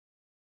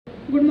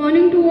Good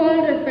morning to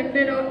all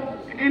respected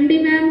MD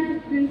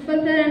ma'am,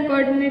 principal sir and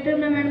coordinator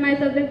ma'am and my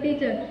subject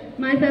teacher.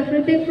 Myself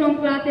Ritik from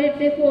class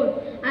 8A4.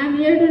 I am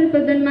here to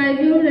represent my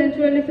view on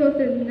natural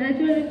resources.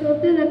 Natural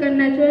resources occur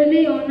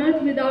naturally on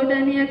earth without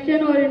any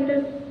action or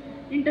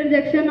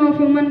interjection of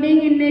human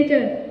being in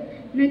nature.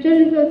 Natural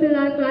resources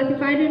are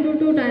classified into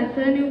two types,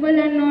 renewable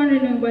and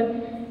non-renewable.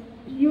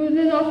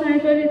 Uses of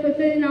natural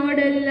resources in our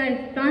daily life.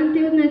 Plants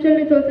use natural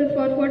resources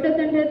for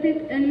photosynthesis,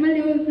 animals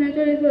use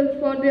natural resources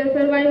for their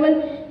survival,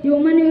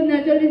 humans use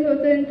natural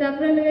resources in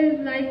several ways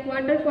like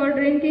water for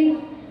drinking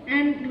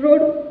and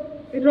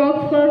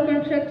rocks for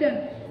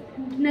construction.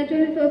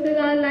 Natural resources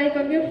are like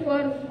a gift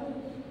for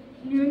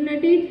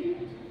humanity.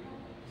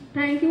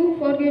 Thank you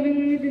for giving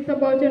me this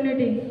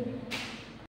opportunity.